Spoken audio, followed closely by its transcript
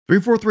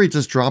343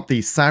 just dropped the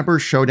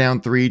Cyber Showdown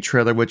 3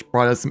 trailer, which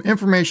brought us some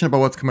information about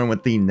what's coming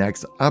with the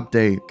next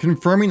update,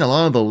 confirming a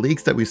lot of the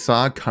leaks that we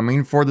saw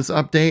coming for this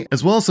update,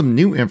 as well as some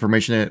new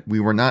information that we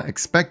were not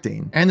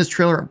expecting. And this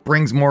trailer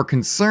brings more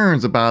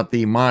concerns about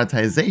the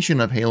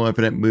monetization of Halo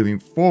Infinite moving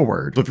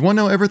forward. So if you want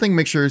to know everything,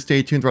 make sure you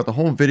stay tuned throughout the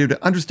whole video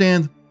to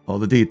understand all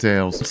the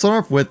details. Let's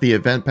start off with the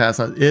event pass.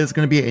 It is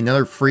going to be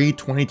another free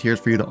 20 tiers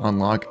for you to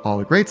unlock all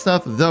the great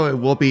stuff, though it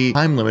will be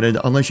time limited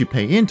unless you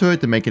pay into it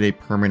to make it a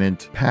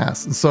permanent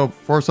pass. So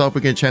first off,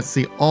 we get a chance to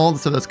see all the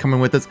stuff that's coming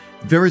with this,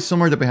 very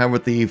similar to what we have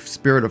with the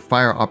Spirit of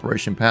Fire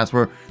Operation Pass,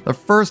 where the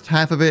first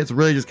half of it is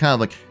really just kind of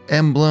like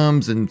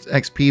emblems and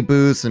XP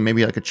boosts and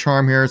maybe like a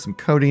charm here, some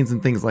coatings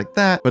and things like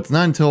that. But it's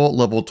not until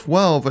level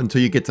 12 until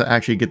you get to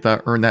actually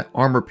earn that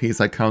armor piece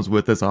that comes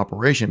with this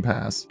Operation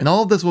Pass. And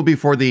all of this will be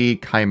for the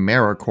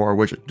Chimera core,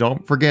 which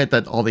don't forget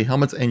that all the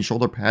helmets and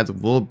shoulder pads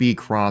will be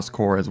cross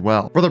core as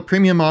well. For the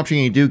premium option,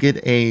 you do get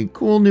a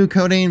cool new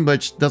coating,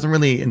 which doesn't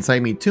really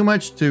incite me too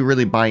much to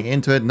really buy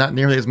into it. Not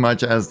nearly as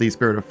much as the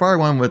Spirit of Fire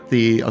one with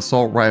the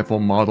assault rifle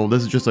model.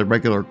 This is just a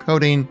regular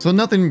coating, so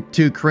nothing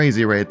too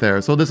crazy right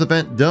there. So this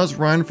event does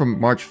run from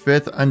March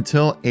 5th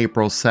until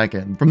April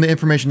 2nd. From the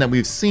information that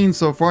we've seen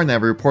so far and that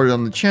I've reported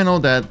on the channel,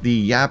 that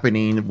the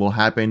yappening will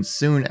happen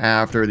soon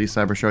after the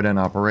Cyber Showdown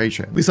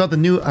operation. We saw the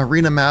new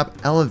arena map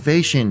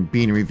Elevation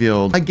being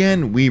revealed.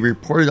 Again, we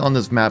reported on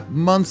this map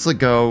months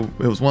ago.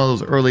 It was one of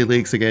those early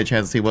leaks to get a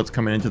chance to see what's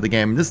coming into the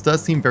game. This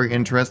does seem very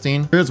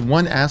interesting. There's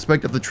one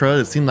aspect of the trailer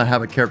that seemed to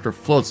have a character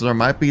float, so there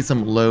might be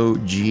some low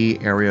G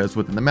areas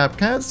within the map,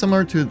 kind of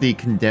similar to the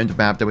condemned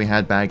map that we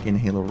had back in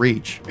Halo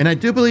Reach. And I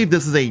do believe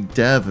this is a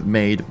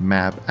dev-made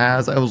map.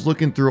 As I was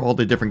looking through all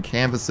the different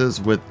canvases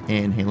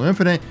within Halo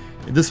Infinite,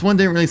 this one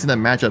didn't really seem to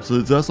match up, so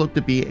it does look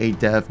to be a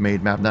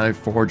dev-made map, not a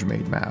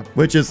Forge-made map,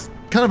 which is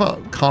kind of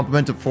a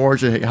compliment to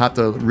Forge. You have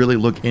to really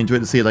look into it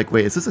to see, like,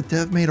 wait, is this a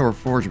dev-made or a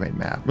Forge-made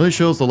map? Really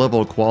shows the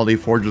level of quality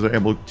Forgers are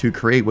able to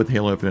create with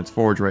Halo Infinite's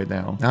Forge right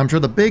now. Now, I'm sure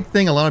the big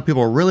thing a lot of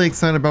people are really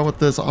excited about with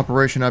this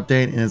operation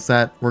update is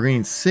that we're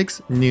getting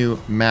 6 new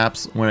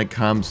maps when it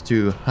comes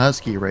to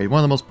Husky Raid, one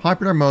of the most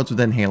popular modes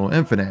within Halo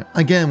Infinite.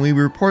 Again, we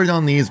reported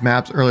on these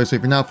maps earlier, so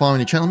if you're not following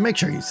the channel, make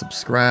sure you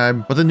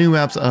subscribe. But the new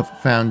maps of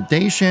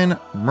Foundation,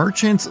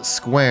 Merchants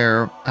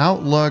Square,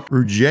 Outlook,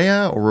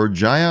 Rujaya or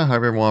Rojaya,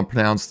 however you want to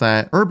pronounce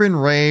that, Urban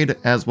Raid,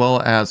 as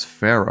well as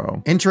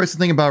Pharaoh. Interesting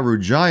thing about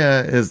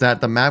Rujaya is that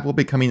the map will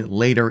be coming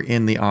later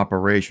in the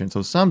operation,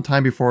 so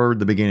sometime before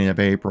the beginning of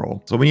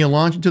April. So when you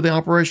launch into the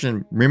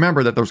operation,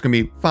 remember that there's going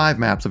to be 5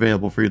 maps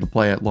available for you to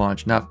play at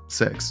launch, not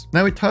 6.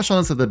 Now, we touched on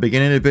this at the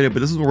beginning of the video, but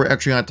this is what we're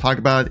actually going to talk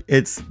about.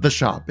 It's the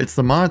shop. It's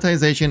the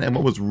monetization and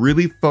what was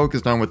really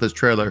focused on with this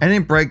trailer. I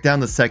didn't break down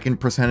the second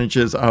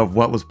percentages of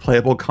what was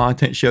playable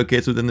content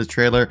showcased within this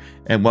trailer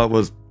and what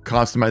was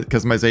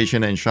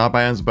customization and shop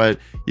items, but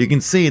you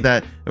can see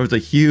that there was a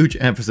huge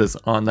emphasis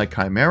on the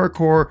Chimera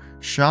core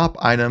shop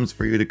items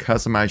for you to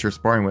customize your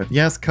sparring with.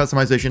 Yes,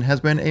 customization has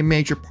been a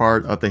major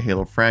part of the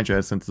Halo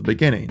franchise since the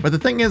beginning, but the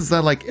thing is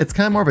that, like, it's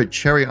kind of more of a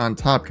cherry on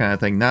top kind of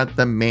thing, not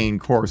the main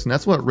course. And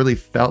that's what it really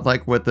felt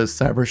like with the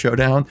Cyber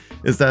Showdown,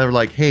 is that they're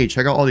like, hey,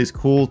 check out all these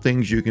cool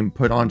things you can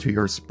put onto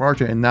your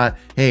Spartan, and not,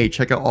 hey,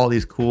 check out all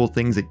these cool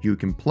things that you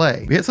can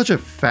play. We had such a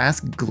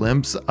fast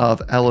glimpse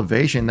of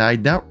Elevation that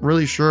I'm not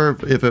really sure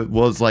if it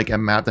was like a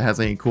map that has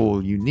any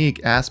cool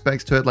unique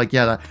aspects to it. Like,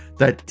 yeah,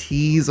 that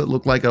tease that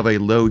looked like of a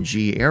low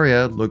G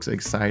area looks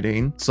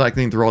exciting.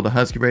 Cycling through all the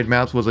Husky Raid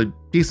maps was a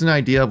decent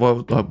idea of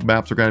what the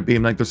maps are going to be.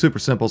 Like, they're super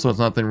simple, so it's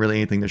nothing really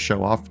anything to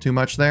show off too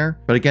much there.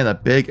 But again, a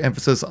big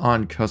emphasis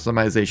on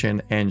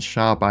customization and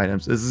shop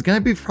items. This is going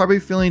to be probably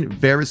feeling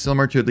very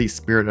similar to the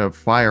Spirit of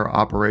Fire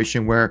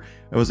operation, where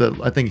it was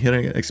I think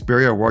hitting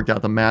Xperia worked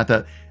out the math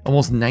that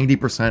almost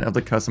 90% of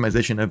the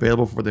customization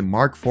available for the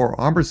Mark IV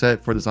armor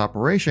set for this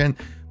operation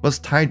was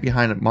tied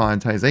behind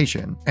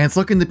monetization. And it's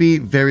looking to be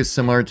very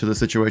similar to the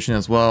situation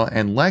as well,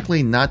 and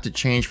likely not to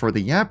change for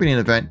the Yappening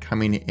event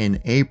coming in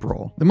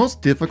April. The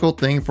most difficult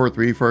thing for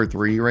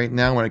 343 right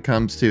now when it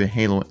comes to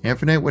Halo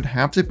Infinite would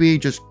have to be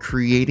just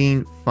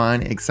creating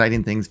fun,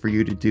 exciting things for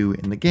you to do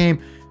in the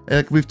game.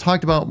 We've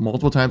talked about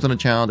multiple times on the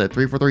channel that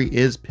 343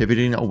 is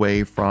pivoting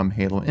away from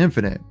Halo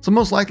Infinite. So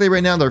most likely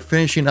right now they're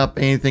finishing up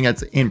anything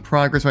that's in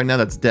progress right now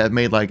that's dev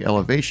made, like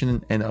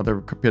Elevation and other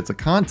bits of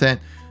content.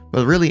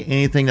 But really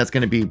anything that's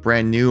going to be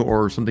brand new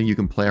or something you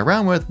can play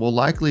around with will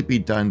likely be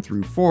done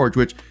through Forge,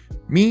 which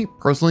me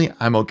personally,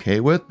 I'm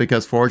okay with,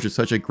 because Forge is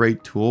such a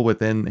great tool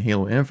within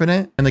Halo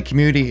Infinite, and the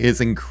community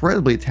is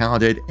incredibly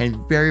talented and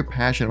very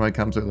passionate when it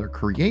comes to their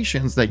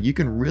creations, that you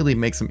can really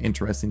make some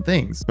interesting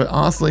things. But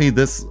honestly,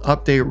 this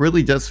update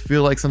really does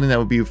feel like something that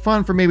would be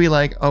fun for maybe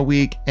like a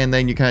week, and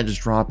then you kind of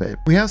just drop it.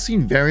 We have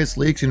seen various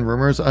leaks and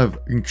rumors of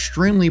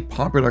extremely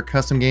popular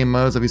custom game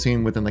modes that we've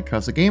seen within the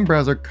custom game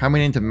browser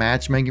coming into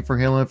matchmaking for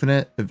Halo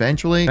Infinite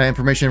eventually. That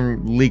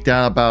information leaked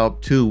out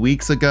about 2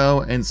 weeks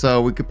ago, and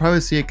so we could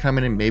probably see it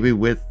coming in maybe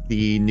with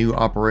the new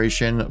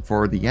operation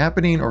for the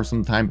happening or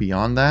some time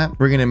beyond that.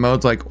 Bringing in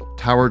modes like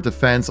Tower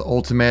Defense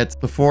Ultimate,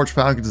 the Forged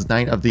Falcon's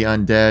Night of the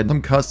Undead,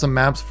 some custom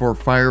maps for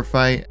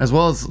Firefight, as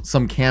well as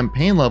some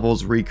campaign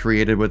levels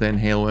recreated within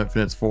Halo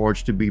Infinite's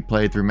Forge to be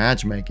played through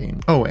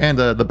matchmaking. Oh, and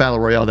the Battle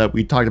Royale that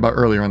we talked about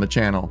earlier on the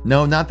channel.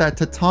 No, not that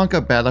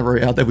Tatanka Battle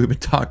Royale that we've been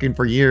talking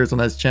for years on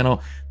this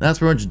channel. That's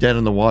pretty much dead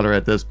in the water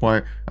at this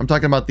point. I'm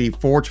talking about the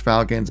Forged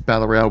Falcons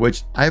Battle Royale,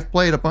 which I've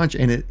played a bunch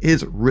and it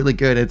is really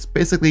good. It's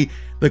basically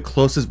the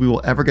closest we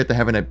will ever get to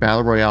having a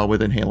Battle Royale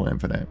within Halo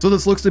Infinite. So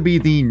this looks to be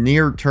the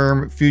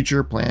near-term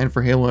future plan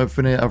for Halo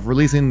Infinite of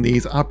releasing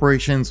these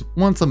operations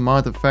once a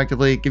month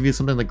effectively, give you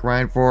something to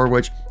grind for,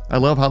 which I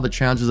love how the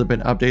challenges have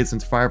been updated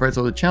since Firefight.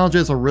 So the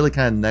challenges are really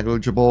kind of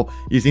negligible.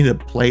 You just need to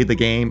play the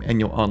game and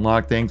you'll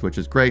unlock things, which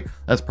is great.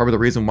 That's probably the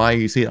reason why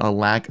you see a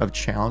lack of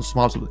challenge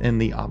swaps within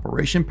the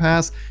Operation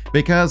Pass,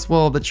 because,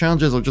 well, the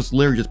challenges are just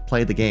literally just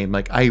play the game.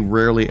 Like, I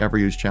rarely ever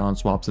use challenge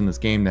swaps in this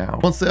game now.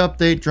 Once the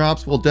update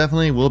drops,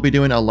 we'll be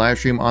doing a live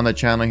stream on the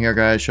channel here,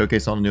 guys,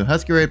 showcase all the new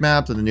Husky raid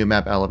maps and the new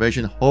map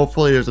elevation.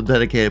 Hopefully there's a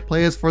dedicated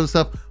playlist for the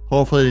stuff.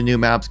 Hopefully the new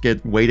maps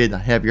get weighted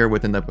heavier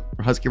within the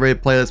Husky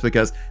raid playlist,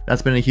 because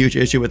that's been a huge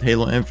issue with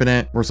Halo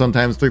Infinite, where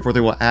sometimes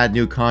 343 will add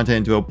new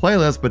content into a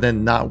playlist but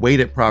then not weight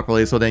it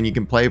properly, so then you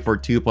can play for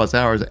 2+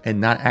 hours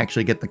and not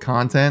actually get the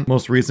content.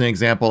 Most recent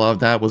example of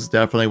that was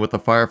definitely with the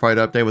Firefight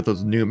update with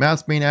those new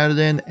maps being added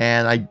in,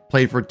 and I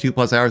played for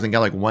 2+ hours and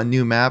got like 1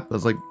 new map. I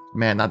was like,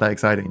 man, not that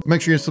exciting.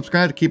 Make sure you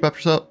subscribe to keep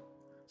yourself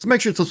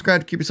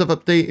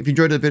updated. If you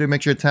enjoyed the video,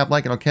 make sure to tap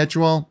like, and I'll catch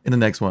you all in the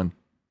next one.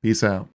 Peace out.